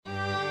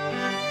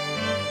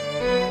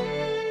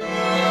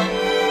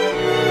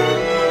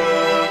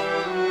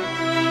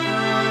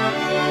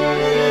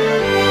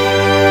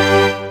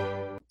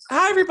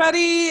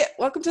everybody.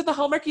 Welcome to the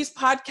Hallmarkies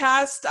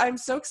podcast. I'm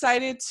so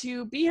excited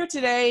to be here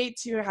today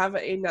to have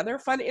another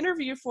fun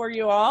interview for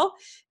you all.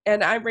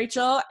 And I'm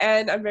Rachel,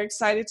 and I'm very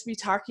excited to be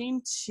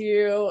talking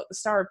to the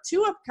star of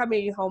two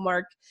upcoming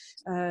Hallmark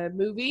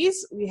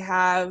movies. We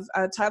have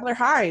Tyler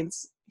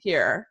Hynes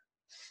here.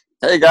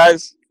 Hey,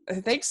 guys.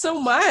 Thanks so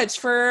much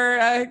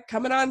for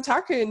coming on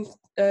talking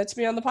to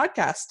me on the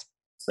podcast.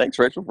 Thanks,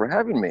 Rachel, for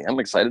having me. I'm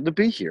excited to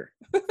be here.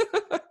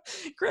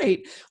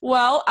 Great.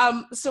 Well,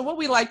 so what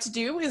we like to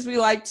do is we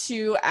like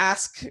to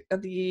ask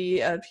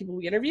the people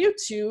we interview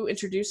to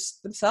introduce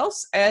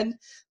themselves and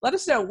let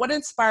us know what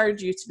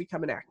inspired you to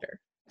become an actor.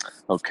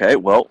 Okay,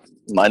 well,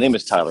 my name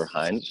is Tyler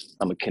Hynes.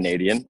 I'm a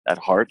Canadian at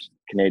heart,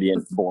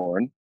 Canadian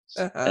born.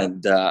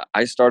 And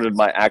I started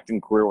my acting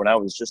career when I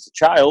was just a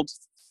child.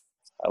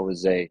 I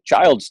was a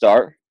child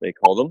star, they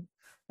call them.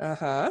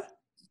 I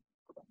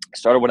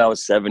started when I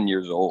was 7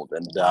 years old.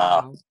 And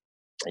Wow.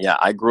 yeah,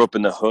 I grew up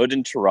in the hood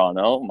in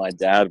Toronto. My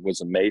dad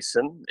was a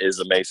mason, is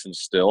a mason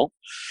still.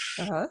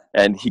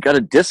 And he got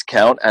a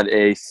discount at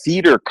a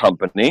theater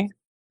company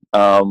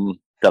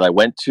that I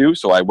went to.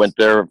 So I went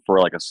there for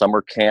like a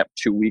summer camp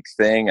 2-week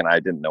thing, and I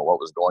didn't know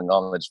what was going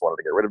on. They just wanted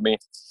to get rid of me.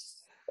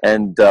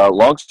 And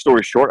long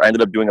story short, I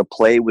ended up doing a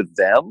play with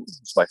them. It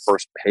was my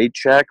first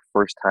paycheck,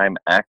 first time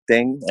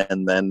acting.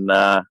 And then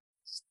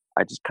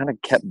I just kind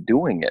of kept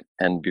doing it.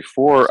 And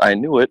before I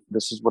knew it,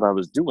 this is what I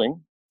was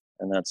doing.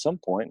 And at some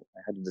point,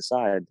 I had to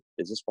decide,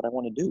 is this what I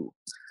want to do?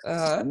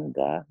 And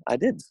I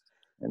did.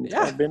 And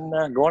Yeah. I've been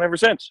going ever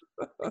since.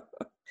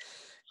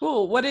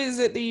 Cool. What is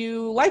it that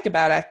you like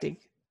about acting?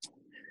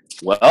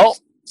 Well,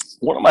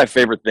 one of my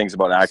favorite things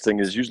about acting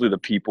is usually the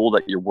people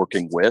that you're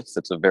working with.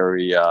 It's a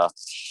very,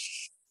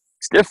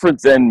 it's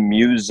different than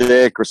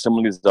music or some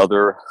of these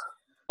other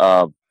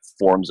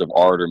forms of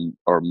art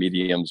or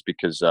mediums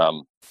because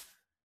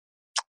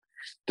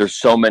there's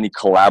so many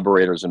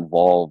collaborators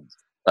involved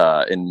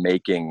in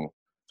making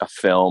a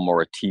film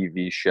or a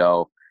TV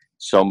show.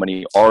 So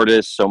many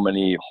artists, so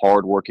many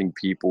hardworking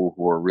people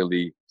who are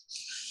really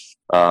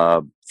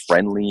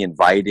friendly,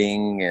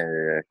 inviting,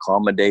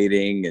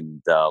 accommodating,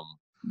 and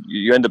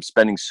you end up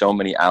spending so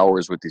many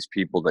hours with these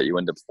people that you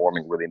end up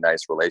forming really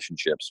nice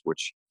relationships,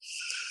 which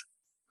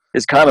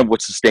is kind of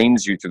what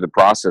sustains you through the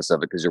process of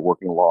it because you're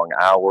working long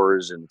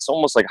hours and it's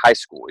almost like high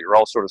school. You're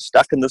all sort of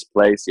stuck in this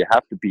place. You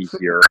have to be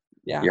here.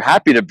 Yeah. You're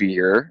happy to be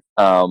here,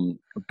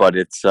 but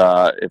it's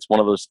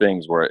one of those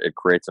things where it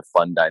creates a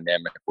fun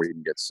dynamic where you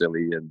can get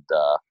silly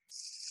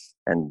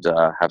and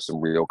have some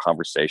real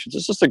conversations.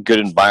 It's just a good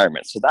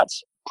environment. So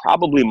that's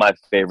probably my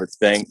favorite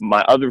thing.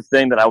 My other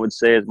thing that I would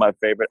say is my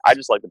favorite, I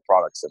just like the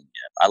products in the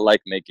end. I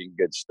like making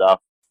good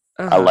stuff.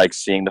 I like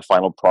seeing the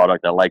final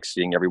product. I like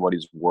seeing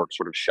everybody's work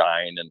sort of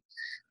shine and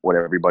what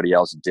everybody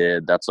else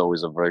did. That's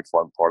always a very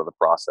fun part of the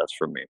process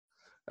for me.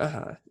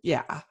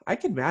 Yeah, I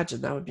can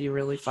imagine that would be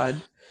really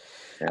fun.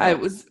 Yeah.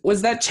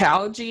 Was that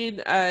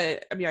challenging? I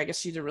mean, I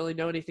guess you didn't really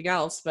know anything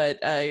else, but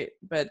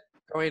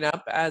growing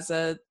up as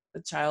a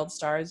child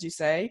star, as you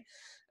say,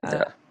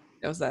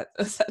 was that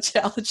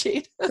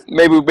challenging?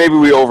 maybe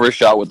we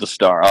overshot with the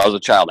star. I was a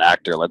child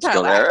actor. Let's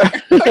go there.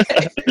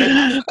 Okay.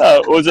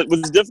 Was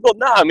it difficult?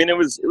 No, I mean it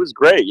was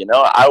great. You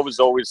know, I was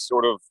always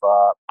sort of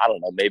I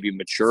don't know, maybe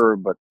mature,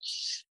 but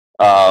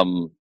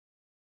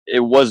it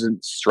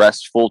wasn't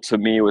stressful to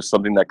me. It was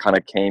something that kind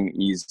of came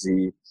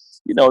easy.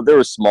 You know, there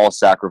were small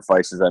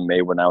sacrifices I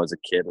made when I was a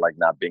kid, like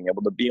not being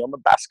able to be on the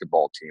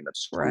basketball team at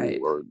school, Right.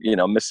 or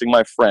missing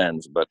my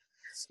friends. But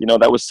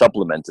that was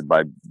supplemented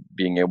by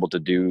being able to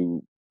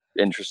do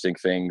interesting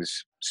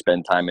things,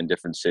 spend time in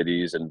different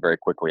cities, and very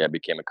quickly I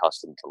became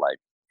accustomed to like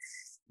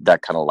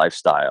that kind of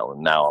lifestyle.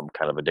 And now I'm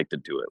kind of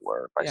addicted to it,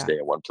 where if I stay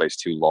at one place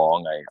too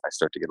long, I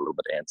start to get a little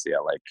bit antsy.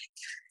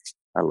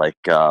 I like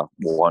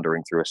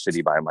wandering through a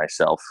city by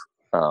myself.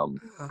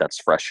 That's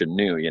fresh and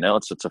new.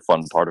 It's a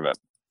fun part of it.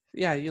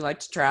 Yeah, you like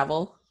to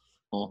travel.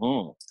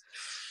 Mm-hmm.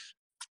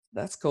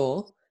 That's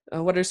cool.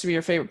 What are some of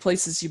your favorite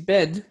places you've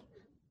been?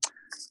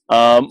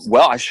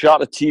 Well, I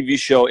shot a TV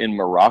show in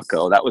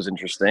Morocco. That was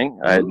interesting.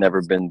 I had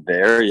never been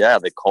there. Yeah,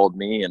 they called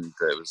me and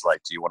it was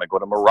like, do you want to go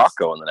to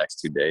Morocco in the next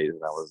 2 days?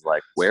 And I was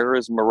like, where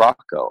is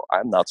Morocco?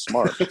 I'm not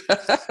smart.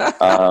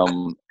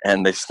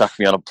 And they stuck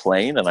me on a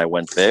plane and I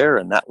went there,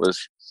 and that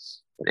was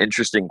an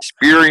interesting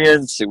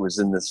experience. It was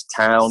in this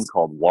town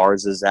called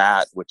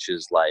Ouarzazate, which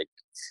is like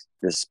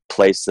this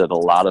place that a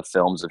lot of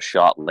films have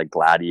shot, like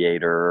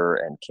Gladiator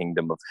and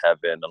Kingdom of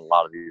Heaven and a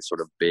lot of these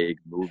sort of big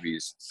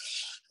movies.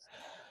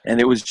 And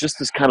it was just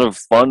this kind of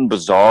fun,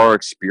 bizarre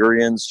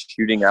experience,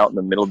 shooting out in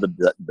the middle of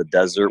the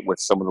desert with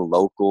some of the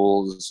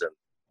locals, and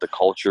the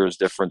culture is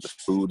different, the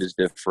food is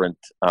different.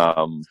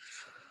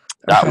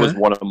 That was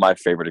one of my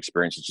favorite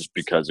experiences just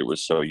because it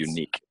was so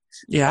unique.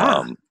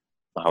 Yeah.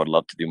 I would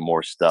love to do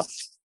more stuff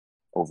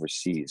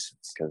overseas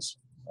because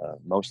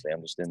mostly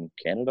I'm just in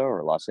Canada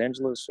or Los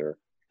Angeles or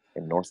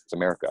in North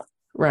America.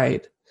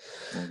 Right.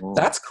 Mm-hmm.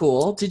 That's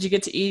cool. Did you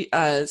get to eat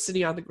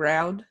sitting on the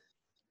ground?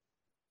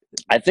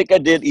 I think I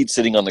did eat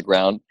sitting on the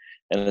ground,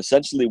 and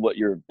essentially what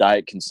your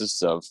diet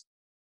consists of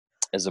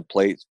is a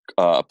plate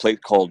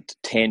called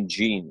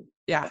tangine.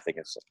 Yeah. I think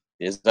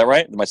is that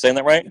right? Am I saying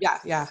that right? Yeah.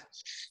 Yeah.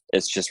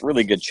 It's just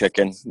really good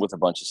chicken with a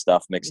bunch of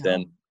stuff mixed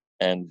in.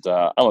 And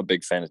I'm a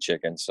big fan of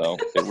chicken, so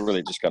it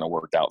really just kind of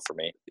worked out for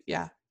me.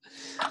 Yeah.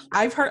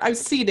 I've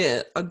seen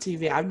it on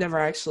TV. I've never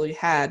actually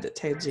had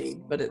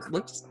tangine, but it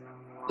looks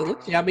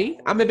yummy.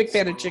 I'm a big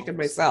fan of chicken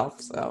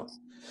myself, so.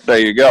 There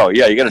you go.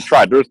 Yeah, you got to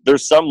try.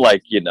 There's some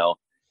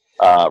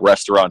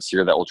restaurants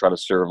here that will try to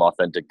serve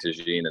authentic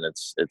tagine, and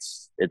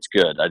it's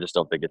good. I just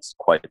don't think it's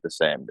quite the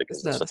same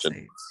because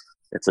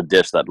it's a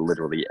dish that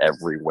literally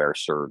everywhere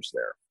serves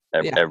there.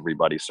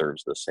 Everybody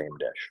serves the same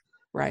dish.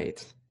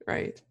 Right.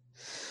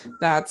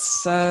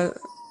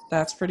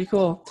 That's pretty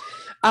cool.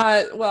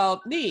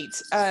 Well, neat.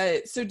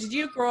 So did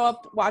you grow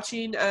up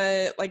watching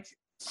like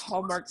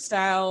Hallmark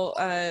style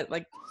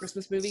like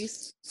Christmas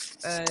movies?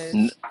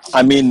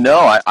 I mean,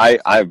 no.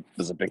 I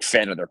was a big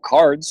fan of their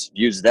cards.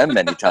 Used them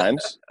many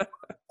times.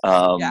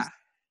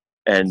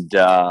 And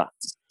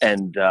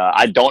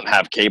I don't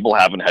have cable.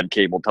 Haven't had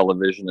cable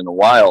television in a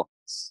while.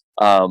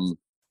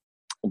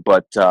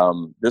 But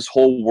this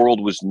whole world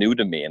was new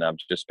to me, and I've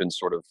just been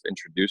sort of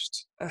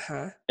introduced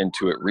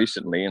into it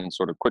recently and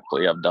sort of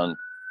quickly. I've done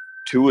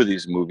 2 of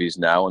these movies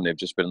now, and they've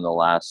just been in the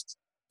last,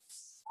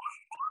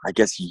 I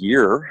guess,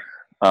 year,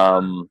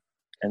 and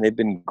they've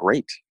been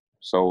great.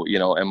 So,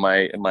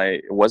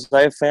 was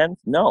I a fan?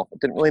 No, I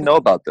didn't really know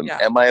about them.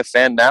 Am I a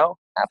fan now?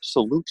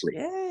 Absolutely.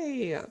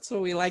 Yay, that's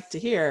what we like to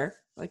hear.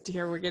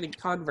 We're getting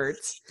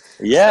converts.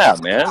 Yeah,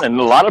 man. And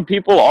a lot of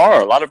people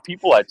are. A lot of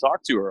people I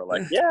talk to are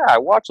like, yeah, I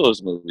watch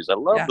those movies. I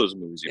love those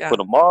movies. You put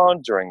them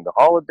on during the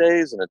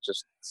holidays, and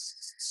it's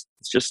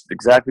just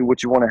exactly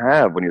what you want to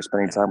have when you're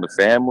spending time with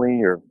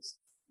family or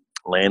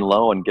laying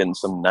low and getting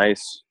some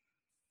nice,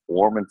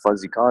 warm and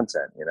fuzzy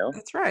content,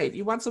 That's right.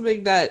 You want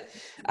something that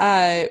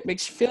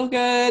makes you feel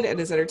good and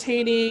is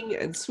entertaining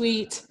and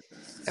sweet.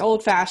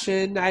 Old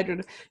fashioned. I don't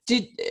know.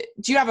 Do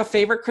you have a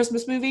favorite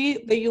Christmas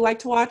movie that you like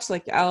to watch,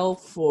 like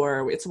Elf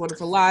or It's a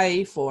Wonderful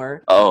Life,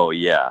 or? Oh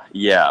yeah.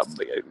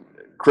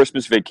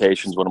 Christmas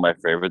Vacation is one of my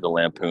favorite. The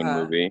Lampoon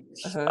movie.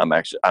 I'm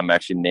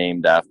actually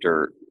named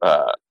after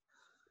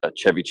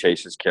Chevy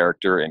Chase's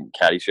character in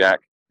Caddyshack.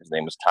 His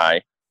name was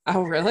Ty.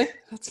 Oh really?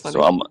 That's funny.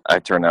 So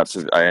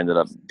I ended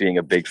up being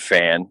a big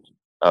fan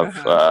of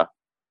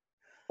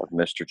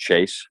Mr.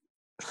 Chase.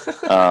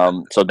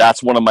 So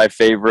that's one of my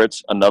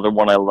favorites. Another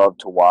one I love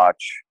to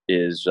watch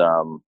is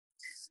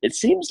it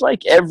seems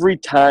like every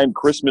time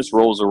Christmas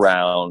rolls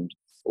around,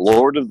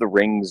 Lord of the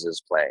Rings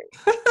is playing.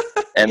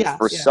 And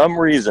for some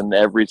reason,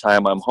 every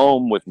time I'm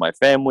home with my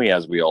family,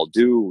 as we all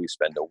do, we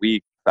spend a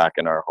week back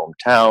in our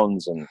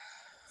hometowns and,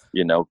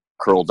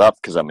 curled up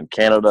because I'm in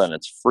Canada and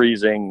it's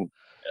freezing.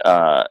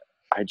 I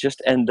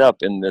just end up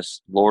in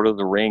this Lord of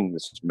the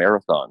Rings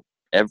marathon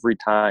every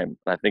time.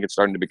 I think it's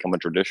starting to become a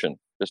tradition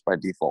just by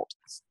default.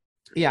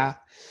 Yeah,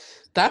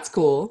 that's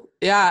cool.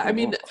 Yeah, I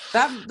mean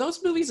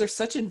those movies are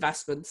such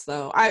investments,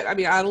 though. I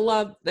mean,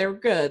 they're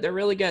good. They're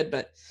really good,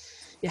 but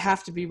you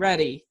have to be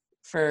ready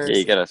for. Yeah,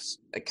 you gotta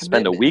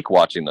spend a week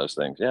watching those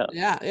things. Yeah.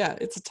 Yeah.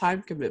 It's a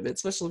time commitment,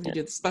 especially if you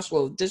do the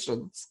special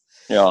editions.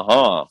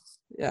 Yeah.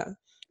 Yeah.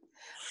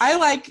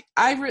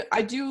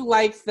 I do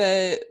like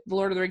the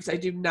Lord of the Rings. I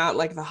do not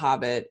like The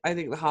Hobbit. I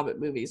think the Hobbit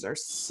movies are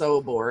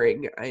so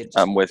boring.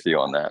 I'm with you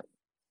on that.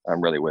 I'm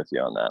really with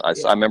you on that. I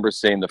remember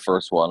seeing the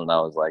first one and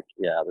I was like,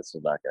 yeah, this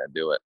is not going to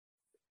do it.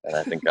 And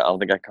I don't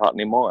think I caught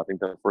any more. I think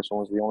the first one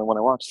was the only one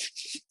I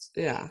watched.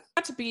 Yeah.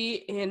 I got to be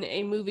in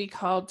a movie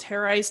called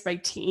Terrorized by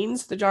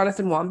Teens, the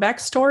Jonathan Wambach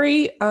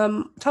story.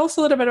 Tell us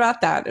a little bit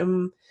about that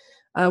and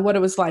what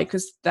it was like.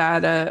 Was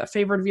that a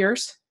favorite of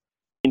yours?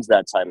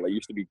 That title. It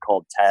used to be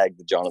called Tag,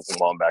 the Jonathan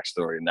Wambach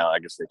story. Now I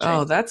guess they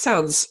changed. Oh, that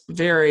sounds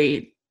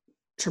very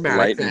traumatic.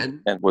 Right,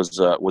 then. and was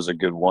a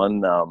good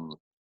one.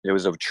 It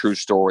was a true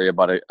story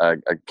about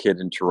a kid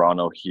in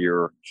Toronto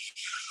here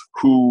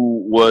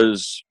who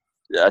was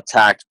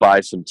attacked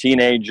by some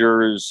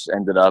teenagers,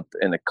 ended up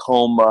in a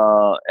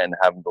coma, and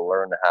having to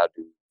learn how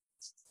to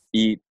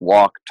eat,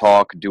 walk,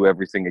 talk, do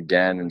everything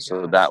again. And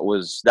so that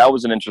was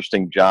an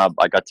interesting job.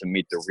 I got to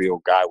meet the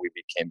real guy. We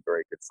became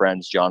very good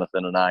friends,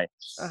 Jonathan and I.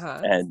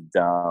 And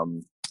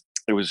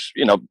it was,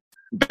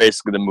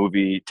 basically the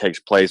movie takes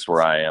place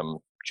where I am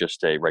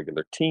just a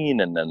regular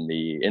teen, and then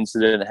the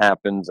incident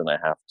happens, and I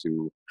have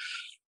to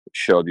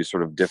show these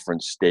sort of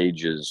different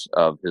stages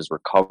of his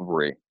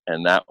recovery.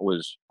 And that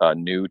was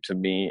new to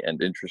me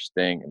and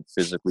interesting and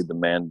physically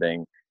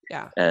demanding.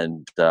 Yeah.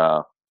 And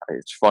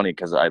it's funny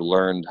because I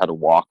learned how to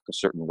walk a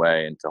certain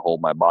way and to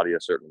hold my body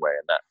a certain way,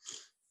 and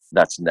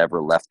that's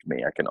never left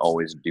me. I can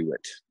always do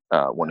it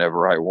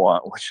whenever I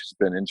want, which has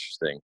been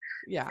interesting.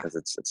 Yeah. Because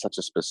it's such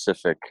a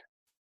specific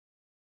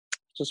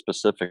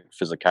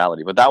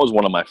physicality. But that was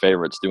one of my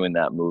favorites, doing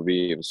that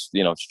movie. It was,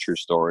 it's a true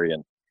story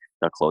and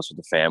got close with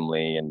the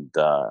family, and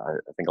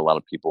I think a lot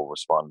of people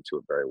responded to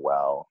it very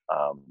well,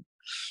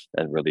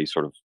 and really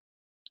sort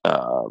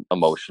of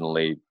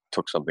emotionally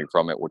took something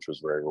from it, which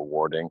was very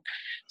rewarding.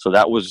 So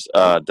that was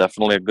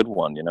definitely a good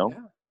one, Yeah,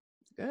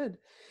 good.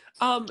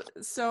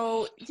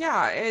 So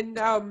yeah,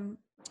 and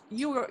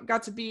you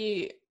got to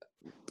be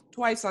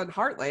twice on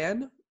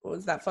Heartland.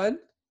 Was that fun?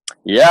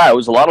 Yeah, it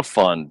was a lot of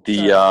fun.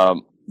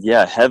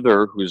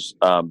 Heather, who's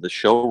the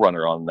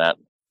showrunner on that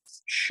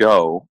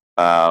show,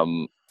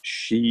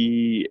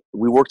 we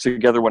worked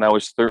together when I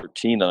was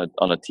 13 on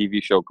a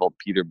TV show called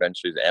Peter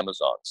Benchley's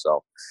Amazon.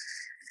 So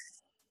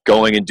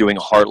going and doing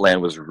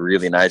Heartland was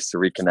really nice to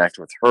reconnect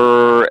with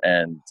her,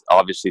 and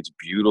obviously it's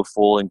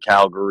beautiful in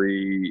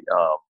Calgary.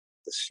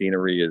 The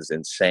scenery is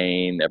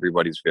insane.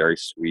 Everybody's very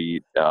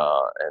sweet,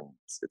 and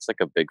it's like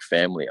a big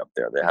family up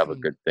there. They have a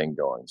good thing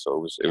going. So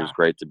it was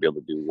great to be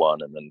able to do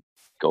one and then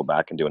go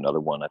back and do another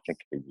one. I think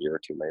a year or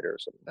two later or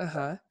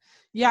something.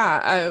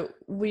 Yeah,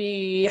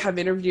 we have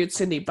interviewed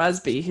Cindy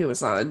Busby, who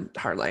was on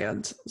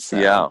Heartland. So,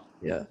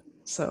 yeah.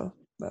 So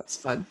that's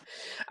fun.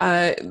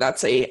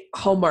 That's a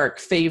Hallmark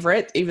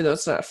favorite, even though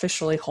it's not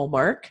officially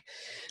Hallmark.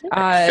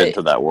 Fit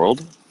into that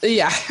world.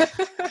 Yeah.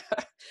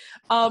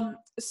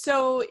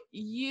 So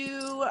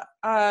you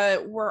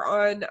were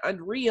on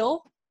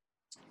Unreal.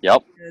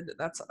 Yep. And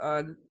that's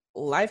on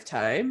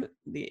Lifetime.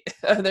 The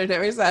other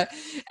networks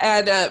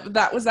and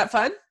that was that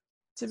fun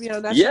to be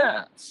on that show?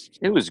 Yeah,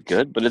 it was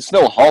good, but it's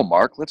no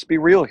Hallmark. Let's be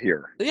real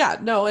here. Yeah,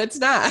 no, it's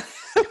not.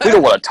 We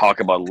don't want to talk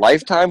about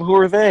Lifetime. Who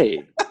are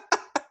they?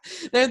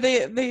 They're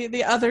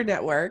the other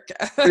network.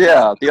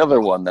 Yeah, the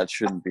other one that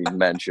shouldn't be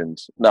mentioned.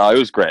 No, it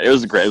was great. It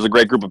was a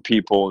great group of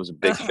people. It was a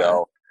big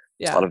show.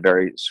 Yeah. A lot of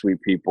very sweet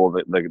people.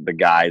 The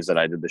guys that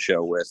I did the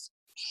show with.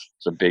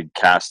 It's a big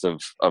cast of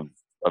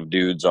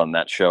dudes on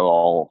that show,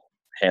 all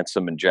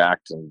handsome and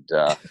jacked, and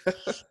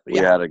we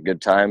had a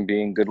good time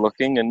being good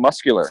looking and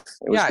muscular.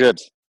 It was good.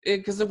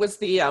 Because it was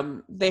they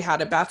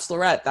had a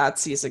bachelorette that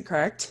season,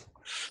 correct?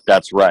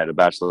 That's right, a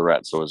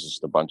bachelorette. So it was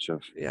just a bunch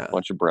of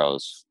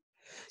bros.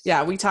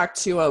 Yeah, we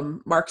talked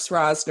to Mark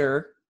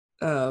Rosner,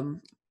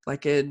 and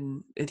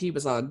he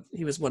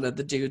was one of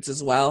the dudes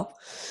as well.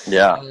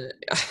 Yeah.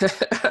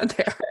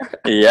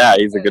 Yeah,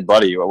 he's a good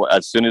buddy.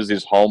 As soon as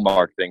these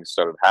Hallmark things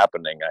started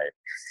happening,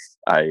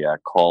 I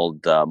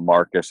called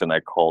Marcus and I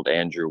called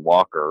Andrew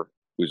Walker,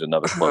 who's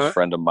another close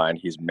friend of mine.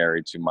 He's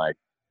married to my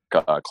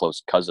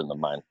close cousin of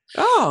mine.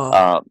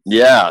 Oh.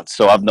 Yeah,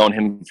 so I've known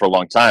him for a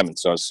long time. And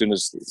so as soon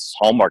as this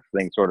Hallmark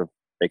thing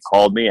they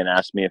called me and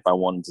asked me if I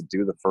wanted to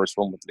do the first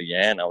one with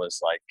Leanne, I was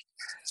like,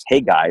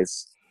 hey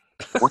guys,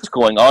 what's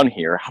going on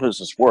here? How does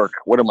this work?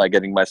 What am I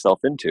getting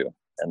myself into?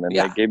 And then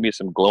they gave me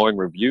some glowing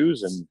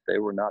reviews, and they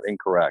were not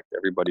incorrect.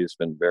 Everybody's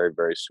been very,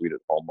 very sweet at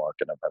Hallmark,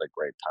 and I've had a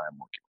great time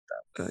working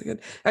with them.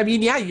 Good. I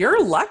mean, yeah,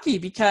 you're lucky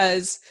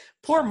because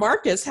poor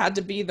Marcus had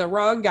to be the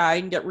wrong guy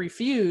and get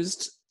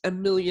refused a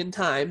million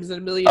times in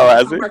a million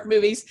Hallmark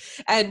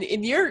movies, and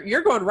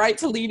you're going right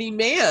to leading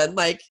man,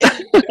 like.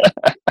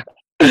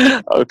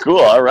 Oh, cool!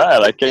 All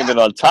right, I came in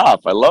on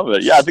top. I love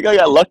it. Yeah, I think I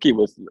got lucky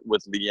with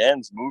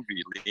Leanne's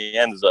movie.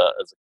 Leanne's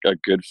a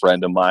good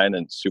friend of mine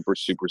and super,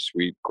 super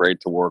sweet, great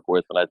to work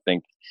with, and I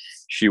think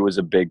she was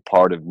a big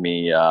part of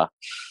me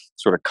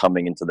sort of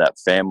coming into that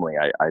family.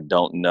 I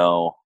don't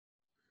know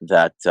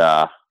that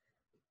I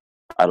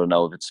don't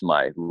know if it's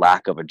my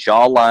lack of a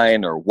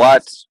jawline or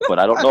what, but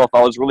I don't know if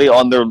I was really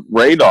on their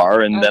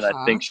radar. And then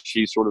I think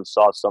she sort of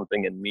saw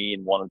something in me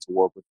and wanted to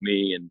work with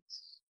me, and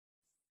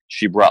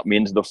she brought me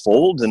into the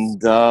fold,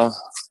 and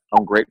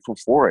I'm grateful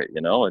for it.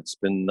 You know, it's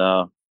been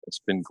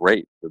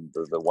great.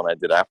 The one I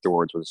did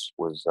afterwards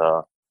was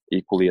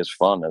equally as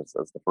fun as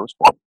the first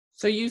one.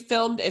 So you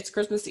filmed It's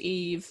Christmas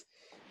Eve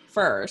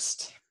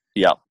first.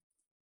 Yeah.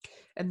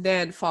 And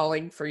then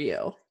Falling for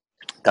You.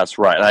 That's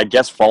right. And I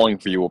guess Falling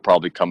for You will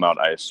probably come out,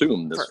 I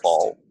assume, this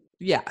fall.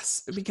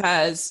 Yes,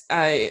 because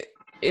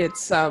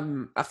it's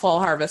a fall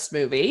harvest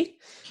movie.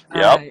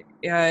 Yep.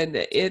 And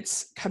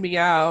it's coming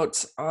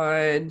out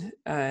on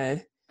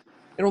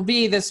it'll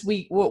be this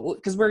week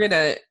because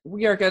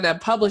we are gonna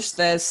publish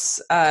this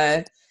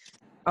on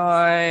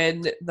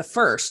the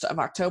 1st of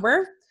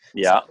October.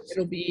 Yeah. So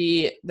it'll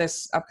be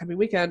this upcoming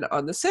weekend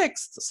on the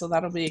 6th, so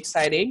that'll be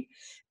exciting.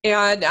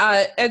 And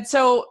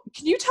so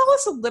can you tell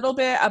us a little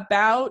bit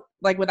about,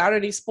 like, without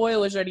any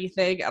spoilers or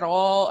anything at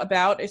all,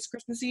 about It's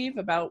Christmas Eve,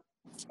 about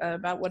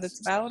what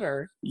it's about?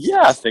 Or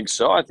yeah, I think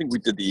so. I think we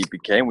did the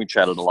EPK and we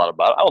chatted a lot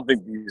about it. I don't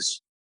think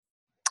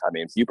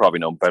you probably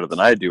know better than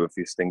I do if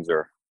these things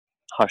are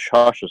hush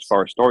hush as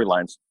far as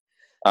storylines.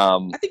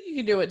 I think you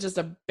can do it just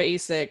a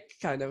basic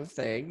kind of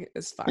thing.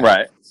 It's fine.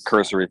 Right.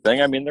 Cursory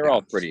thing. I mean, they're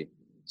all pretty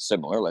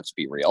similar, let's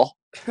be real.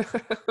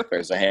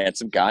 There's a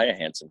handsome guy, a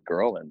handsome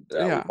girl, and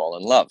we fall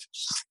in love.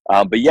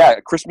 But yeah,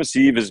 Christmas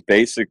Eve is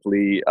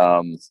basically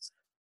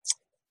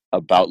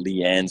about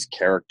Leanne's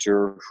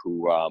character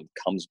who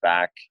comes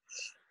back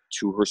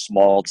to her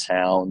small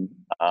town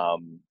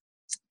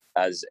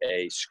as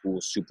a school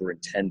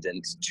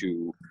superintendent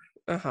to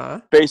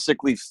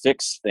basically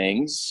fix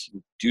things,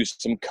 do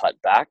some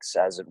cutbacks,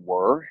 as it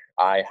were.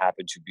 I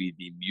happen to be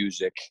the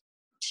music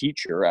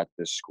teacher at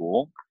this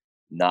school,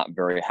 not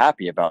very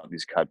happy about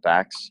these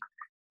cutbacks,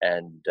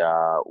 and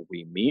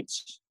we meet.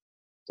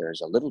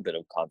 There's a little bit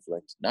of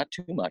conflict, not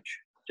too much,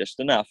 just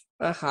enough.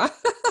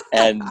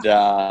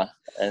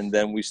 And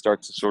then we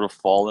start to sort of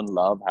fall in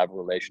love, have a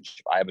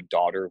relationship. I have a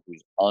daughter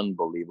who's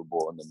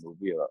unbelievable in the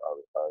movie, a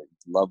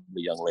lovely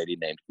young lady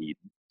named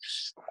Eden,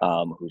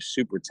 who's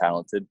super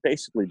talented,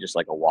 basically just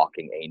like a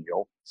walking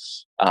angel.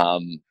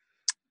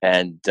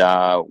 And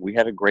we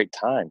had a great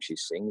time. She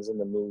sings in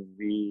the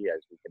movie,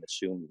 as we can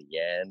assume.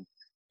 Leanne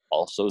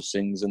also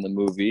sings in the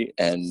movie,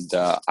 and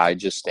I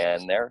just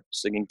stand there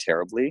singing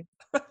terribly,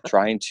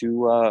 trying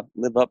to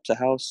live up to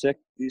how sick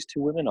these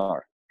two women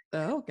are.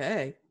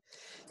 Okay.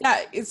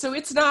 Yeah, so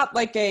it's not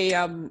like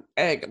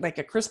like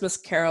a Christmas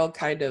Carol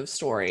kind of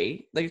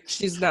story. Like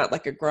she's not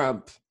like a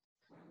grump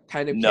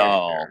kind of No,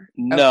 character.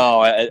 Okay.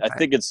 no, I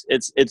think it's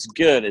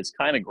good. It's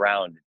kind of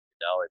grounded.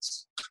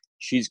 It's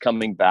she's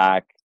coming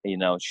back.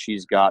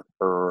 She's got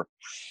her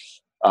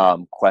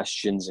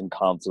questions and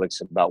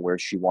conflicts about where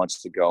she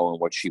wants to go and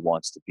what she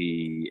wants to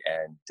be.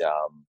 And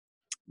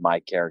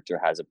my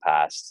character has a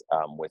past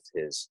with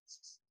his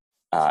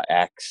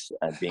ex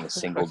and being a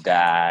single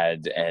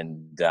dad,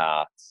 and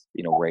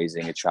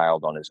raising a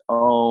child on his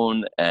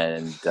own,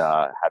 and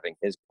having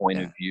his point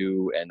of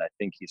view. And I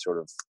think he sort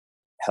of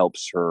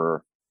helps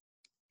her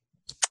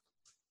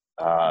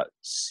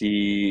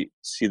see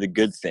the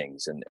good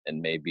things,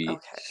 and maybe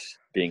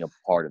being a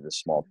part of the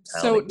small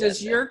town. So again.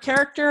 Does your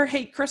character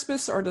hate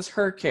Christmas, or does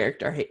her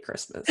character hate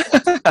Christmas?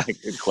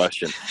 Good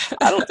question.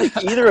 I don't think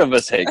either of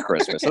us hate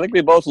Christmas. I think we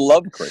both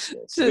love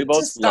Christmas. We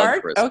both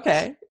love Christmas.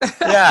 Okay.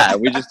 Yeah,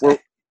 we're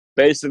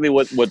basically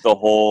what the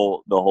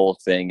whole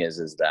thing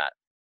is that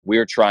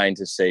we're trying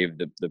to save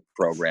the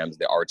programs,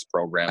 the arts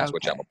programs,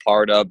 which I'm a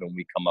part of, and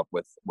we come up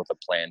with a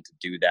plan to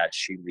do that.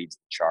 She leads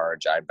the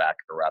charge. I back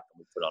her up, and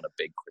we put on a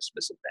big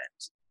Christmas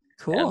event.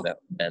 Cool.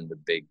 And the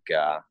big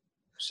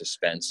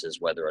suspense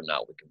is whether or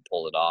not we can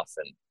pull it off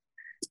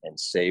and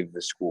save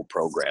the school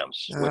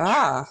programs. Which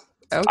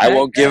I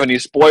won't give any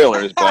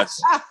spoilers, but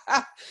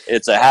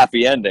it's a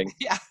happy ending.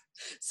 Yeah.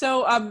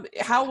 So,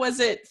 how was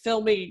it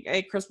filming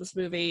a Christmas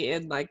movie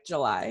in like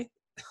July?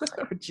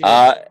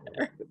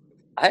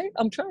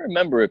 I'm trying to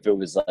remember if it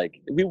was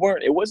like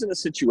it wasn't a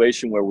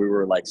situation where we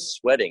were like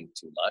sweating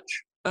too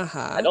much.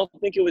 I don't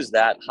think it was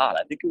that hot.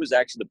 I think it was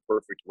actually the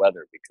perfect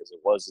weather, because it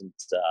wasn't,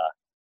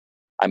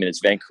 it's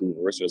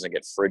Vancouver, so it doesn't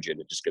get frigid.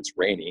 It just gets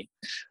rainy.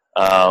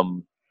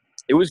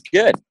 It was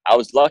good. I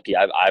was lucky.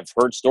 I've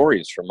heard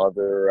stories from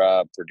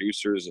other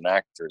producers and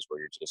actors where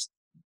you're just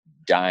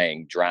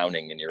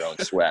drowning in your own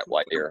sweat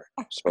while you're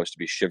supposed to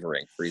be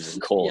shivering, freezing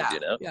cold,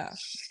 Yeah.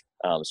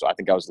 So I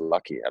think I was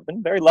lucky. I've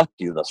been very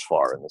lucky thus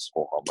far in this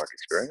whole Hallmark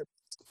experience.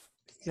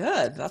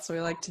 Good. That's what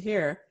we like to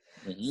hear.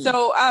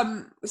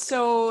 Mm-hmm.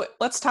 So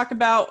let's talk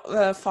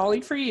about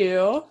Falling for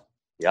You.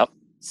 Yep.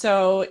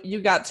 So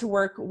you got to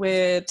work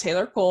with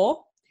Taylor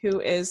Cole, who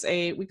is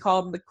we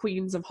call them the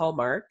Queens of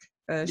Hallmark.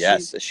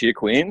 Yes. Is she a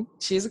queen?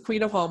 She's a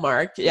queen of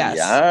Hallmark. Yes.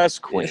 Yes,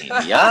 queen.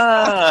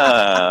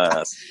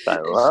 Yes. I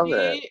love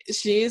it.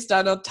 She's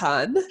done a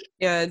ton,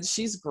 and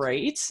she's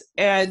great.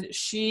 And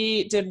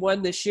she did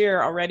one this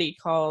year already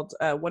called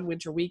One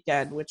Winter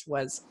Weekend, which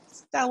was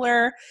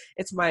stellar.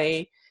 It's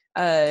my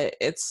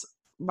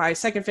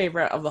second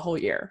favorite of the whole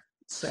year.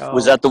 So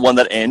was that the one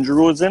that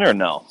Andrew was in, or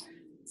no?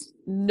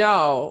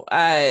 No.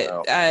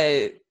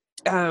 It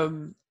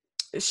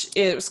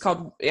was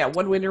called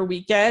One Winter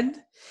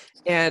Weekend.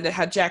 And it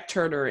had Jack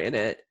Turner in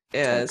it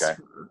as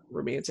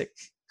romantic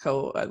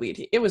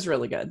co-lead. It was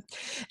really good.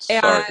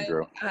 Sorry,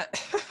 Drew. But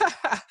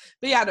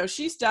yeah, no,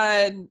 she's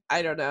done,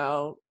 I don't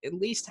know, at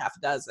least half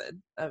a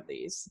dozen of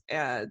these.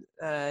 And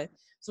so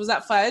was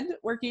that fun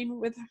working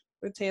with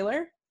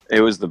Taylor? It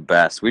was the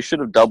best. We should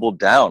have doubled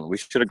down. We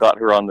should have got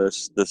her on the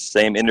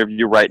same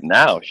interview right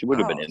now. She would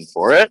have been in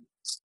for it.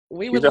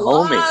 We would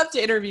love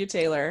to interview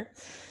Taylor.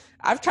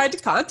 I've tried to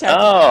contact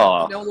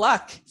her. No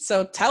luck.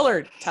 So tell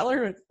her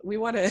we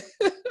want to.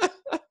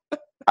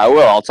 I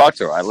will. I'll talk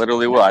to her. I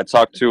literally will. I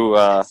talk to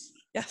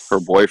her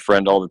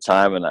boyfriend all the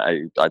time, and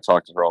I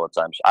talk to her all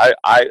the time.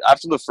 I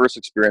after the first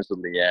experience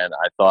with Leanne,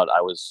 I thought I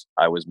was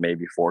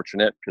maybe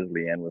fortunate, because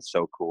Leanne was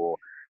so cool.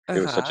 It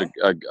was such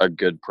a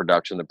good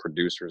production. The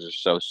producers are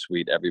so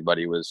sweet.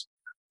 Everybody was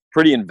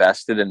pretty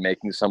invested in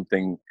making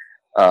something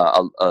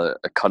a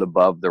cut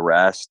above the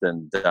rest,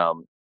 and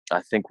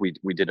I think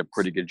we did a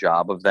pretty good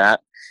job of that.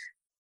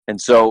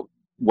 And so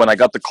when I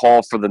got the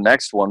call for the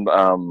next one,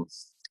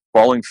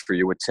 Falling for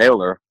You with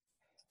Taylor,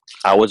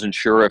 I wasn't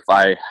sure if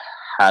I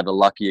had a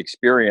lucky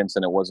experience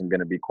and it wasn't going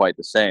to be quite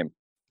the same.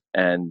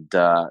 And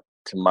to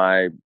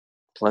my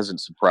pleasant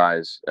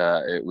surprise,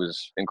 it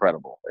was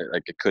incredible.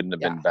 It couldn't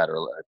have been better.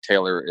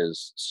 Taylor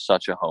is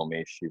such a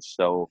homie. She's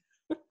so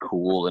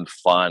cool and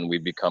fun. We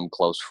become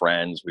close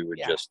friends. We would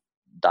just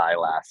die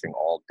laughing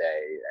all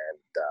day, and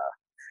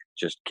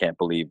just can't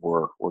believe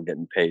we're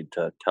getting paid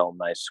to tell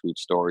nice, sweet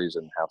stories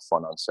and have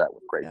fun on set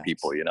with great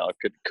people.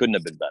 It couldn't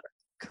have been better.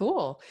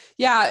 Cool.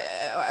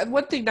 Yeah.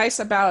 One thing nice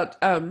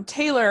about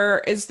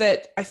Taylor is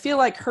that I feel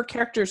like her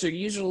characters are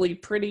usually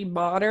pretty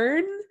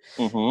modern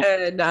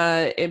and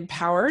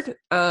empowered.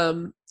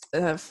 A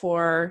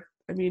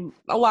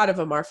lot of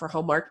them are for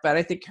Hallmark, but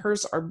I think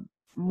hers are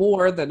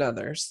more than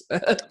others.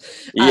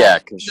 Yeah,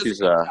 because Does a she's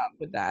good job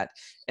with that,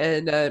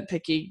 and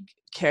picking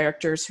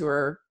characters who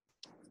are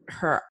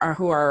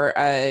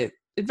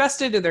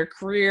invested in their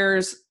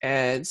careers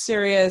and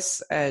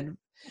serious and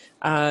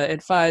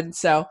fun.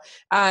 So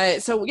yeah.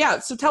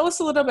 So tell us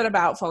a little bit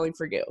about Falling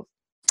for You.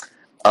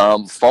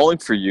 Falling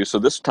for You. So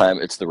this time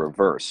it's the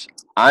reverse.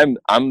 I'm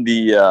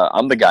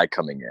the guy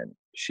coming in.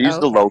 She's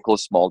the Okay. local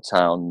small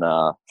town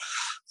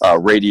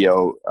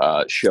radio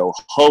show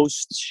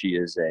host. She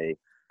is a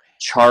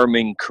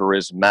charming,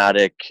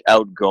 charismatic,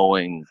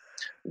 outgoing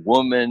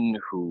woman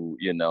who,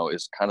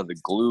 is kind of the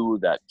glue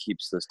that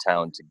keeps this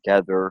town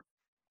together.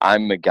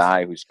 I'm a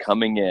guy who's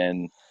coming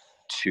in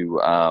to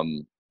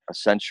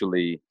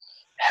essentially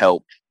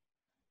help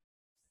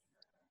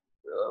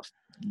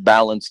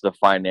balance the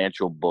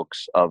financial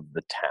books of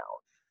the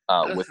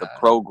town with a Uh-huh.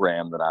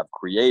 program that I've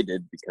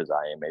created because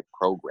I am a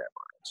programmer.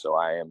 So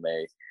I am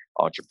a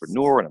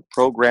entrepreneur and a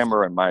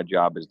programmer, and my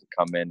job is to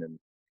come in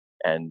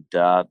and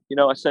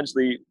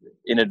essentially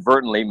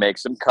inadvertently make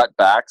some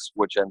cutbacks,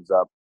 which ends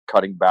up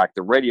cutting back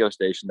the radio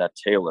station that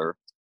Taylor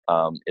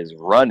is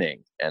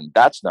running, and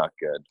that's not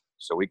good.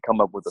 So we come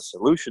up with a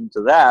solution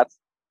to that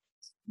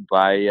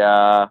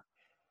by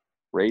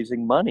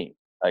raising money.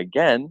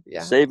 Again,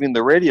 Yeah. saving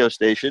the radio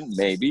station,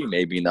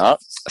 maybe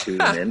not.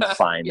 Tune in,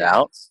 find Yeah.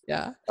 out.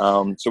 Yeah.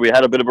 So we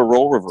had a bit of a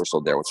role reversal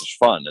there, which was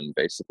fun, and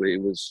basically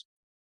it was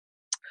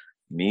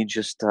me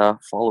just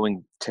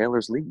following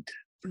Taylor's lead.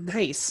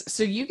 Nice.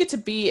 So you get to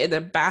be in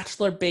a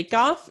Bachelor Bake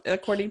Off,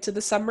 according to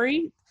the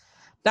summary.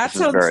 That This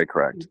is sounds very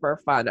correct. super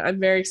fun. I'm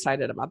very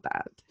excited about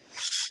that.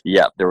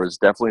 Yeah, there was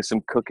definitely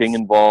some cooking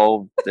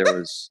involved. There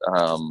was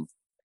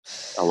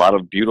a lot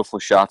of beautiful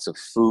shots of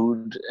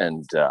food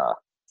and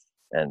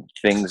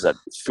things that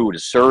food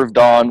is served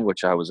on,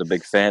 which I was a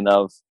big fan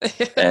of.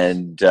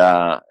 And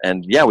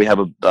yeah, we have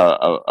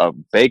a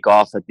bake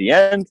off at the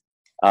end,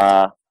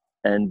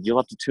 and you'll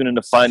have to tune in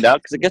to find out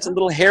because it gets a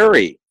little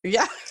hairy.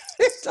 Yeah,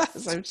 it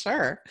does. I'm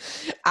sure.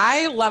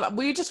 I love it.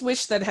 We just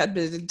wish that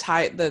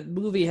the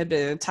movie had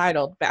been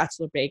entitled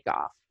Bachelor Bake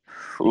Off.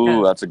 Ooh,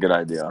 Because, that's a good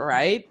idea.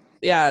 right?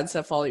 Yeah, instead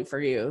of Falling for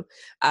You,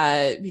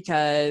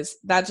 because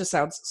that just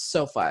sounds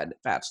so fun.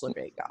 Bachelor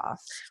Bake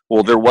Off.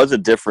 Well, there was a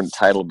different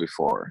title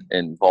before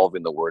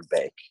involving the word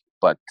bake,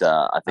 but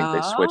I think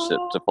they switched it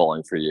to Oh,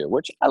 Falling for You,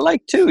 which I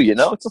like too.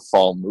 It's a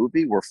fall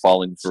movie. We're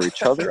falling for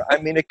each other. I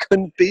mean, it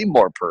couldn't be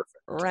more perfect.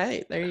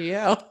 right. There you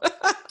go.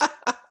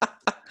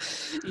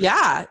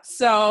 Yeah.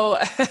 So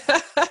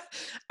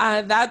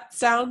that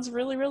sounds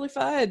really, really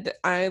fun.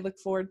 I look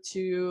forward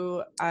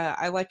to.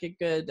 I like a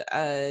good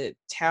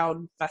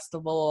town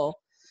festival,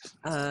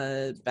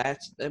 and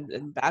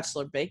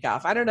Bachelor Bake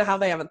Off. I don't know how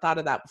they haven't thought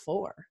of that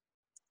before.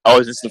 Oh,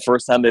 is this the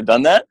first time they've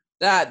done that?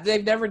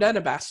 They've never done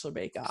a Bachelor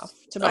Bake Off,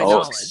 to my Oh,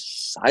 knowledge.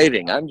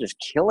 exciting. I'm just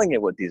killing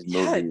it with these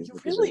Yeah, movies, you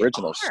with these really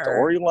original are.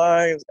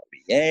 storylines. I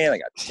got Leanne, I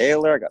got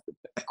Taylor, I got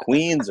the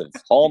queens of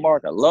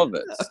Hallmark. I love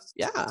it.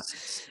 Yeah.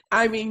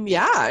 I mean,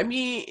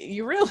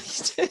 you really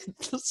did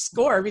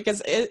score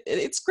because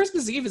it's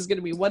Christmas Eve is going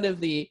to be one of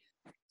the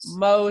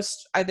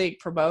most, I think,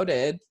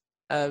 promoted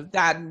of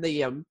that and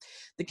the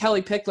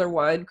Kelly Pickler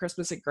one,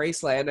 Christmas at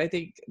Graceland. I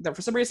think that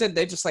for some reason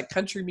they just like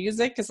country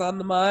music is on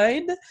the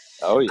mind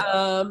Oh,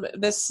 yeah.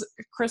 this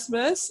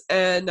Christmas,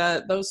 and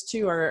those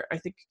two are, I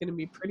think, going to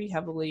be pretty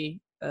heavily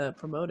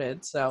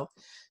promoted. So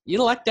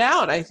you lucked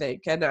out, I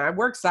think, and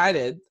we're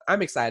excited.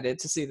 I'm excited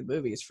to see the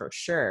movies for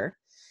sure.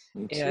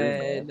 Me too,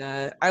 man.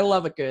 And I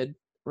love a good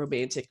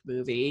romantic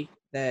movie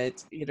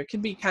that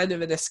can be kind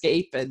of an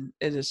escape and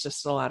it's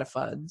just a lot of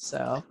fun.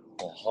 So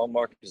Well,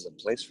 Hallmark is a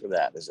place for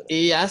that, isn't it?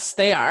 yes,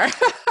 they are.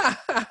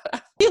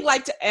 We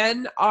like to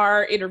end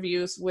our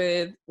interviews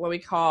with what we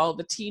call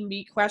the Teen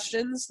Beat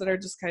questions that are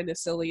just kind of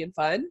silly and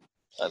fun.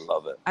 I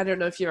love it. I don't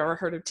know if you've ever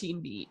heard of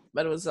Teen Beat,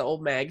 but it was an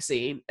old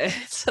magazine.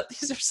 So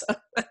these are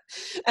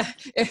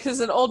it was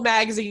an old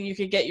magazine. You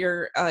could get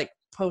your like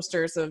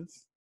posters of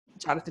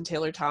Jonathan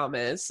Taylor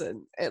Thomas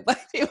and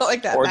like people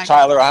like that. Or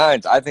Tyler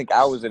Hynes. I think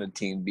I was in a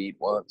Teen Beat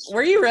once.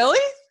 Were you really?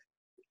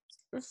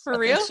 For I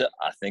real? think so.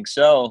 I think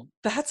so.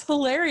 That's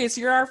hilarious.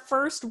 You're our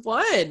first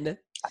one.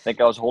 I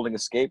think I was holding a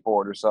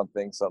skateboard or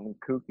something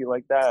kooky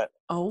like that.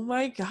 Oh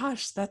my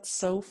gosh, that's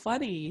so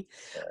funny.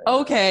 I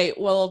Okay,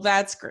 well,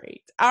 that's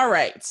great. All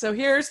right, so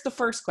here's the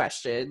first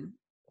question.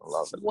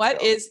 love it.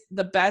 What is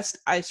the best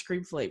ice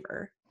cream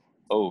flavor?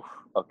 Oh,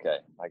 okay.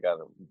 I got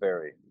a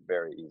very,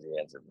 very easy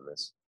answer for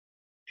this.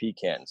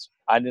 Pecans.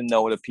 I didn't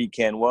know what a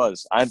pecan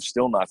was. I'm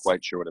still not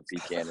quite sure what a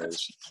pecan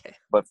is.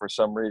 But for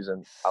some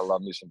reason, I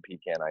love me some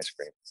pecan ice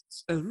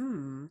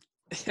cream.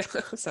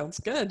 Sounds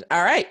good.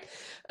 All right.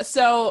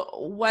 So,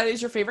 what is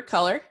your favorite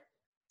color?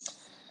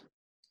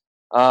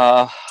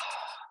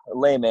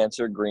 Lame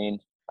answer, green.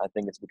 I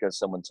think it's because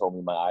someone told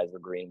me my eyes were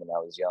green when I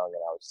was young, and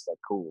I was just like,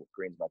 cool,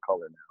 green's my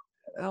color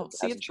now. Oh, It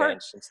see, hasn't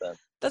changed since then.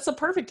 that's a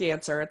perfect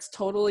answer. It's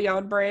totally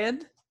on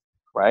brand.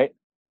 Right?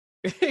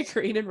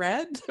 Green and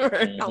red or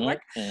Hallmark.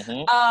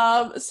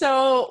 Mm-hmm.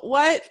 So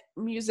what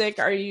music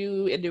are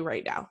you into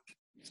right now?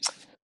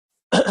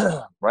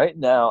 Right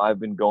now, I've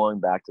been going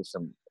back to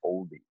some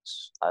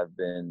oldies. I've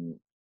been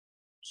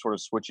sort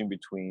of switching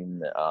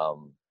between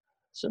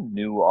some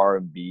new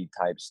R&B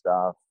type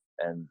stuff,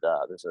 and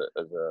there's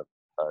a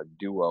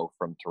duo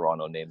from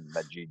Toronto named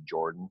Majid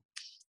Jordan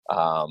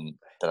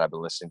that I've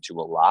been listening to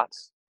a lot,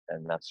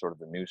 and that's sort of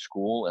the new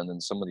school. And then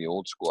some of the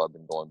old school, I've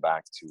been going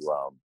back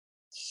to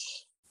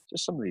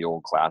just some of the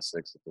old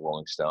classics like the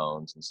Rolling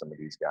Stones and some of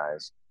these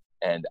guys.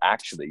 And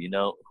actually, you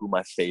know who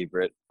my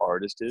favorite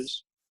artist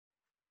is?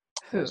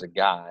 Who? There's a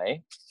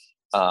guy.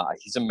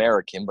 He's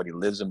American, but he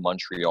lives in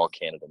Montreal,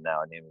 Canada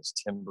now. His name is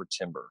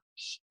Timber,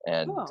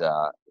 and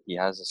he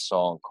has a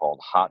song called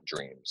 "Hot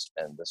Dreams,"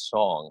 and the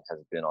song has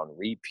been on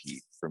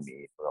repeat for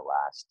me for the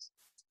last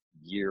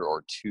year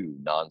or two,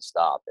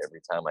 nonstop.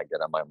 Every time I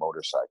get on my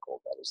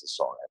motorcycle, that is the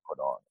song I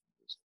put on.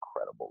 It's an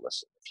incredible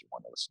listen if you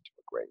want to listen to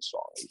a great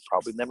song you've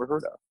probably never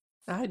heard of.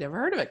 I never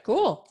heard of it.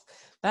 Cool.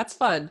 That's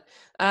fun.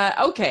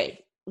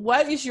 Okay.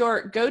 What is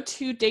your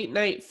go-to date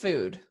night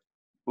food?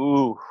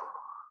 Ooh.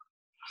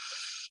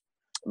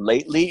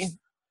 Lately,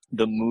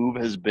 the move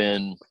has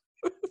been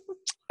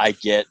I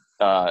get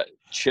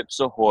Chips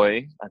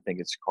Ahoy, I think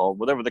it's called,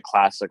 whatever the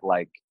classic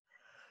like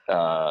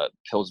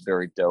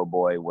Pillsbury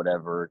Doughboy,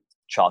 whatever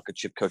chocolate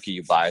chip cookie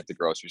you buy at the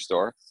grocery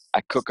store.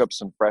 I cook up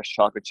some fresh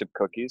chocolate chip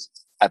cookies.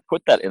 I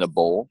put that in a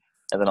bowl,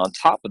 and then on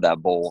top of that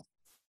bowl,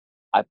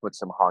 I put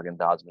some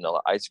Haagen-Dazs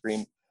vanilla ice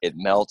cream. It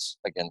melts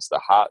against the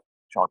hot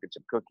chocolate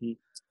chip cookie,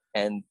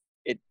 and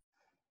it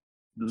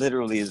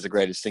literally is the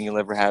greatest thing you'll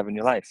ever have in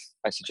your life.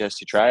 I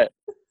suggest you try it.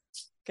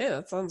 Okay,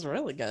 that sounds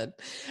really good.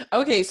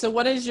 Okay, so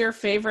what is your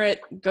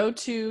favorite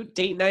go-to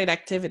date night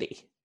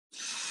activity?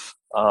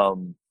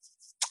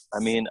 I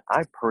mean,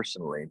 I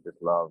personally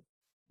just love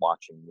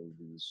watching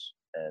movies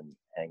and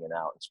hanging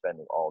out and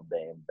spending all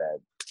day in bed,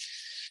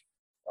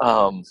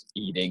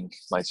 eating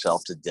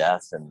myself to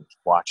death and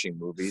watching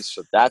movies.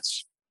 So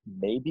that's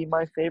maybe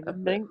my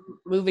favorite thing.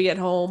 Movie at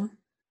home.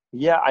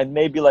 Yeah, I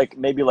maybe like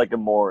a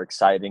more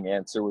exciting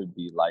answer would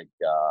be like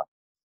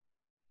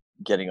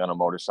getting on a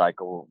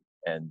motorcycle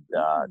and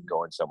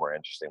going somewhere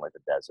interesting like the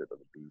desert or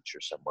the beach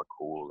or somewhere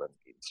cool and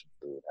eating some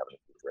food, having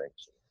a few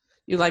drinks.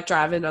 You like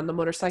driving on the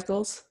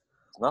motorcycles?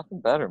 It's nothing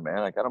better, man.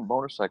 I got a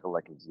motorcycle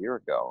like a year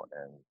ago,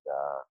 and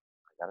I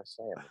gotta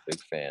say, I'm a big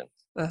fan.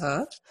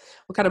 Uh-huh.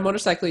 What kind of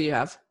motorcycle you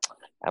have?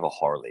 I have a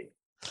Harley.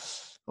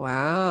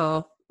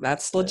 Wow,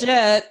 that's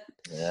legit.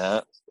 Yeah,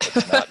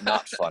 it's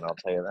not fun, I'll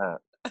tell you that.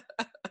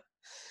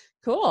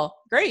 Cool,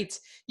 great.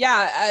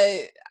 Yeah,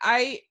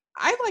 I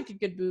like a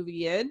good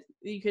movie in.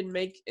 You can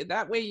make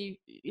that way.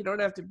 You don't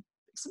have to.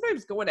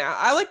 Sometimes going out,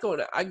 I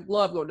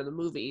love going to the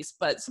movies,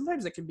 but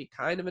sometimes it can be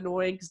kind of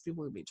annoying because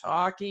people can be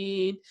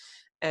talking,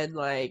 and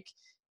like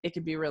it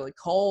can be really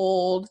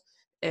cold,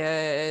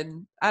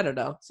 and I don't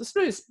know. So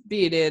sometimes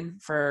being in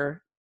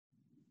for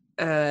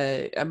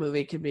a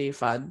movie can be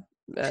fun.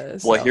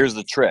 Well, here's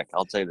the trick.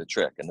 I'll tell you the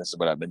trick, and this is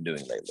what I've been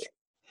doing lately.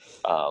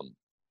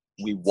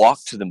 We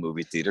walked to the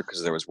movie theater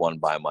because there was one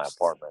by my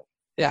apartment.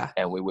 Yeah.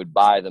 And we would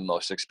buy the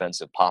most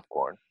expensive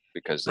popcorn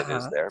because it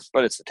is there,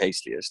 but it's the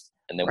tastiest.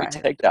 And then we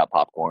take that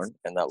popcorn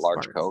and that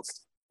large Coke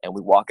and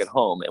we walk it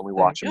home and we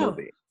watch a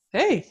movie.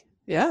 Hey,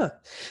 yeah.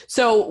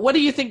 So what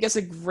do you think is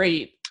a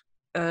great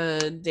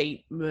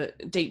date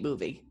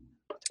movie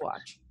to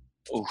watch?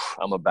 Oof,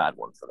 I'm a bad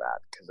one for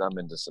that because I'm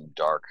into some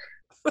dark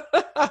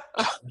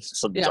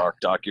dark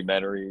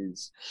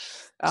documentaries,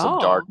 some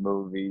dark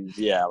movies.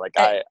 Yeah, like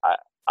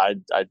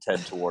I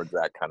tend towards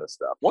that kind of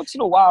stuff. Once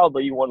in a while, though,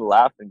 you want to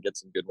laugh and get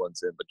some good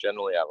ones in. But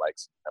generally, I like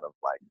some kind of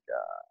like.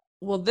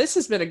 Well, this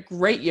has been a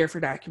great year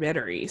for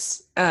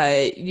documentaries.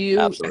 You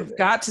have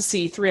got to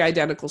see 3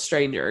 Identical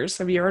Strangers.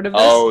 Have you heard of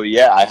this? Oh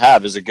yeah, I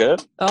have. Is it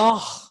good?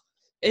 Oh,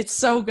 it's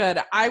so good.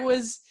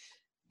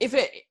 If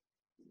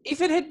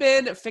it had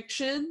been a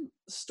fiction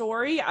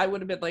story, I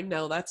would have been like,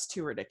 no, that's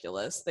too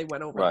ridiculous. They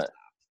went over the top.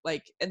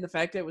 Like, and the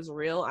fact that it was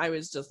real, I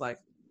was just like.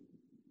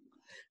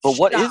 But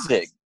what is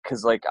it?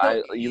 Because like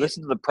you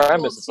listen to the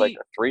premise, it's like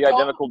 3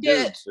 identical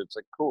dudes. It's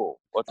like cool.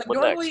 What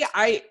normally next?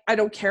 I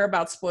don't care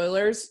about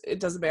spoilers. It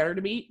doesn't matter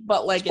to me.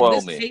 But like in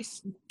this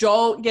case,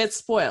 don't get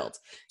spoiled.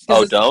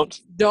 Oh, don't?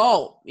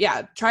 Don't.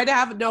 Yeah, try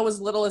to know as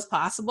little as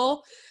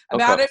possible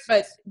about it.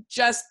 But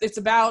just it's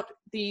about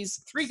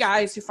these 3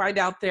 guys who find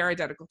out they're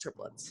identical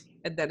triplets,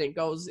 and then it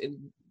goes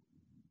in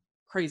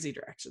crazy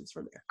directions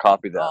from there.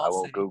 Copy that. I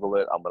will Google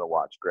it. I'm gonna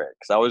watch. Great,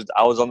 because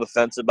I was on the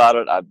fence about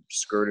it. I've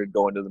skirted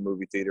going to the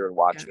movie theater and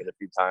watching it a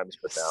few times,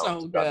 but now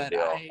so good.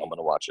 I'm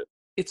gonna watch it.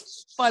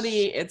 It's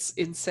funny. It's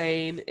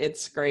insane.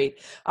 It's great.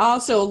 I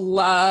also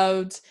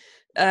loved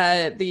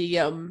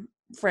the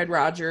Fred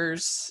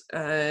Rogers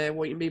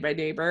 "Won't You Be My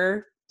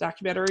Neighbor"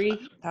 documentary.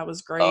 That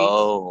was great.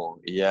 Oh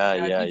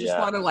yeah. You just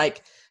want to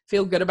like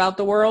feel good about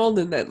the world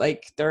and that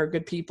like there are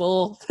good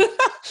people.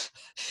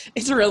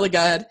 It's really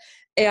good.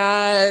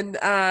 And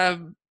I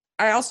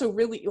also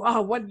really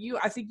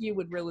I think you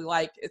would really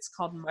like. It's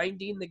called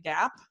Minding the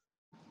Gap,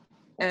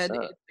 and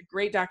it's a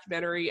great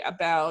documentary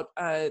about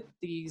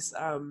these.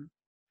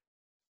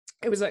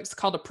 It's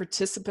called a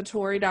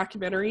participatory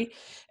documentary,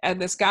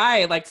 and this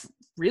guy like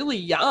really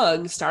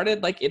young,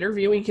 started like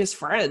interviewing his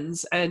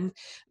friends, and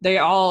they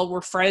all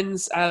were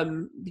friends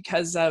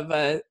because of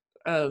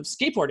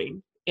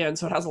skateboarding. And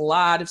so it has a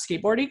lot of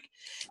skateboarding.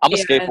 I'm a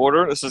And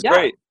skateboarder. This is yeah,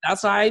 great.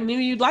 that's why I knew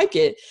you'd like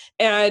it.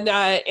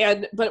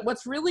 But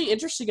what's really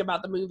interesting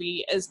about the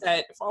movie is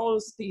that it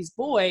follows these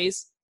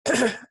boys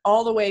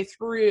all the way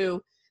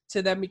through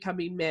to them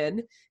becoming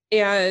men,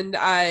 and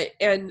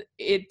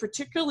it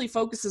particularly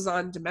focuses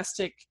on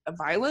domestic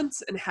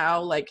violence and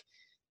how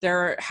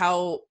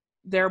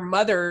their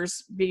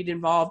mothers being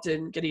involved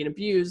in getting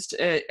abused,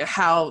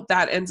 how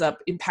that ends up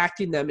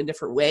impacting them in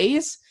different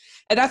ways.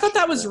 And I thought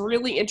that was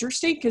really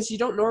interesting because you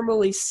don't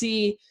normally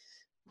see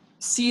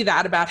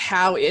that about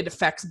how it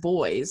affects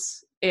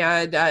boys.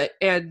 And I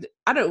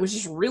don't know, it was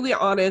just really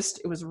honest.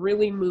 It was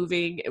really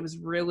moving. It was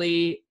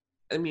really,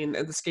 I mean,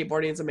 the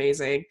skateboarding is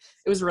amazing.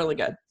 It was really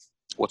good.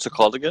 What's it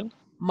called again?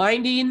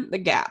 Minding the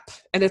Gap.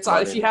 And it's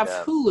on, if you have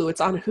Hulu,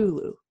 it's on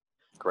Hulu.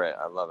 Great.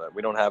 I love it.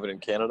 We don't have it in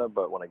Canada,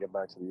 but when I get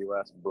back to the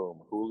U.S., boom,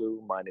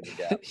 Hulu, Minding the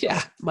Gap.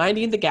 Yeah,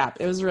 Minding the Gap.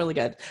 It was really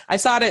good. I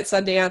saw it at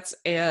Sundance,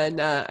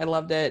 and I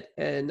loved it.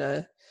 And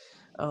yeah,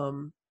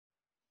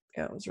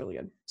 it was really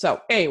good.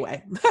 So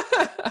anyway,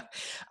 yeah,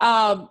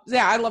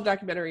 I love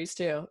documentaries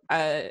too,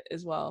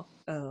 as well.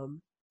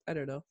 I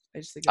don't know. I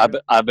just think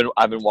I've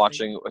been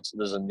watching.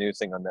 There's a new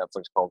thing on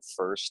Netflix called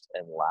First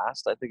and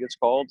Last, I think it's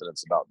called, and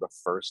it's about the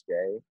first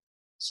day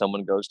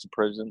someone goes to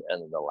prison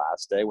and then the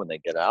last day when they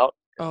get out.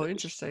 Oh,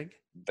 interesting.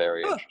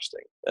 Very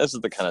interesting. This is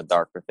the kind of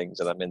darker things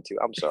that I'm into.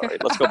 I'm sorry.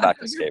 Let's go back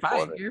to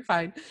skateboarding. You're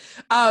fine.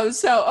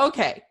 So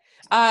okay,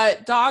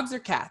 dogs or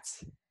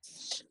cats?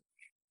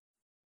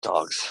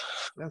 Dogs.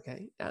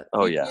 Okay.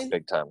 Oh yeah,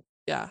 big time.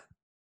 Yeah.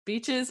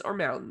 Beaches or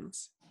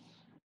mountains?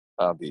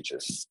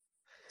 Beaches.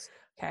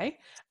 Okay.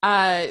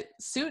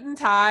 Suit and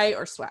tie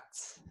or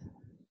sweats?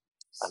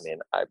 I mean,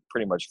 I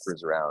pretty much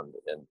cruise around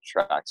in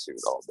tracksuit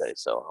all day,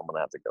 so I'm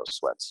gonna have to go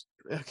sweats.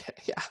 Okay,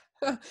 yeah.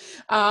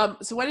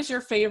 So what is your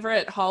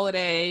favorite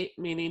holiday,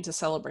 meaning to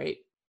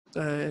celebrate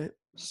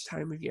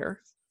time of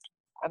year?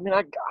 I mean,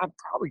 I'd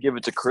probably give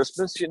it to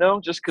Christmas,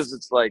 just because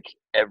it's like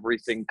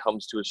everything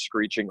comes to a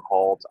screeching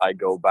halt. I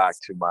go back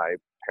to my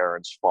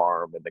parents'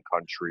 farm in the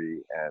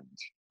country and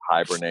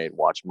hibernate,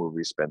 watch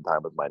movies, spend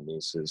time with my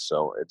nieces.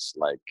 So it's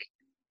like,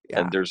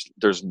 and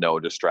there's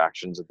no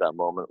distractions at that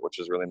moment, which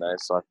is really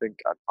nice. So I think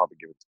I'd probably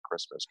give it to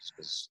Christmas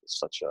because it's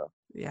such a...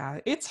 Yeah,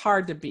 it's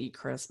hard to beat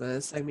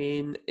Christmas. I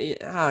mean,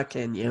 how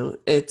can you?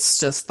 It's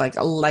just like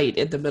a light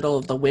in the middle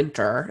of the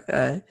winter.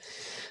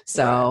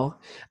 All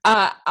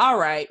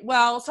right.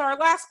 Well, so our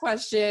last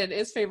question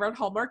is favorite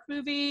Hallmark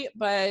movie,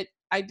 but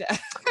I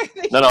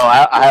No,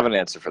 I have an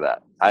answer for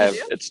that.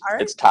 It's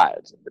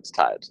tied. It's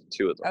tied.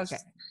 Two of them. Okay.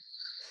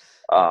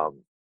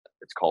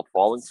 It's called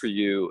Falling for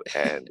You,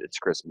 and it's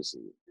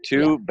Christmassy.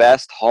 Two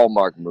best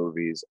Hallmark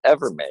movies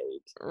ever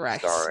made,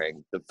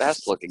 starring the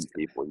best looking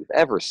people you've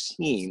ever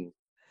seen,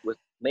 with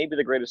maybe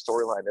the greatest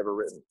storyline ever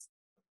written.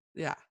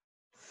 Yeah.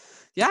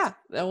 Yeah.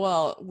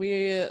 Well,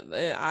 I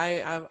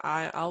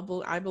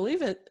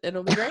believe it.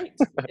 It'll be great.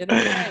 It'll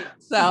be great.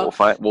 So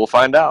we'll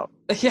find out.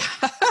 Yeah.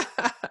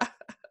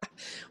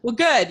 Well,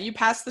 good. You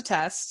passed the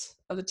test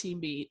of the Team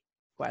Beat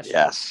question.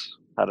 Yes.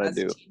 How'd I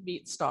do? Team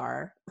Beat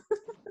star.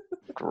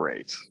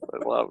 Great. I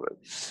love it.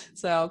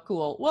 So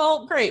cool.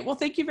 Well, great. Well,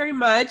 thank you very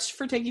much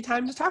for taking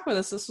time to talk with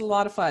us. This was a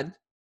lot of fun.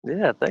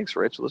 Yeah, thanks,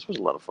 Rachel. This was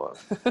a lot of fun.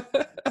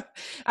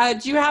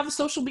 Do you have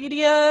social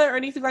media or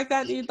anything like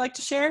that you'd like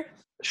to share?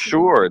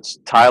 Sure. It's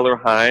Tyler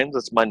Hynes.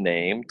 That's my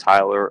name,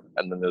 Tyler,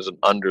 and then there's an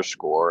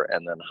underscore,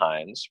 and then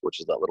Hynes, which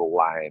is that little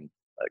line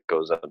that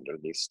goes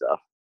underneath stuff.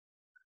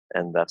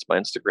 And that's my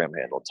Instagram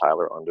handle,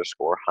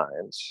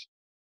 Tyler_Hynes.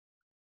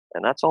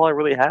 And that's all I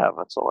really have.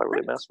 That's all I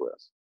really mess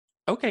with.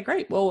 Okay,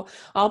 great. Well,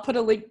 I'll put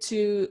a link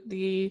to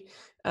the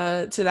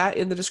to that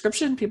in the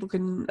description. People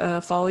can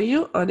follow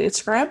you on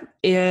Instagram,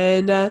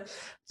 and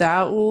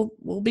that will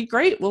be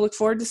great. We'll look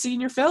forward to seeing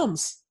your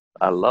films.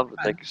 I love it.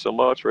 Thank you so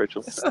much,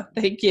 Rachel.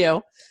 Thank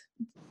you.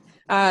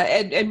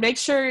 And make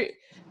sure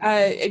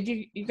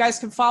you guys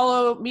can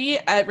follow me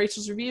at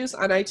Rachel's Reviews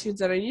on iTunes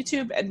and on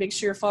YouTube, and make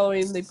sure you're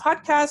following the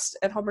podcast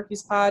at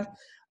Hallmarkies Pod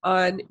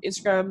on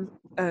Instagram,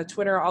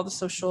 Twitter, all the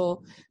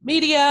social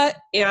media.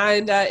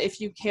 And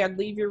if you can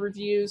leave your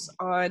reviews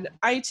on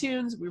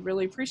iTunes, we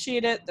really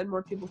appreciate it. Then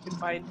more people can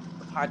find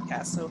the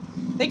podcast. So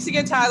thanks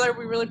again, Tyler.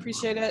 We really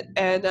appreciate it.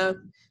 And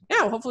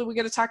hopefully we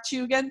get to talk to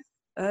you again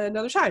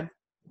another time.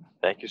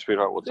 Thank you,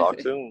 sweetheart. We'll talk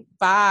soon.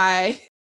 Bye.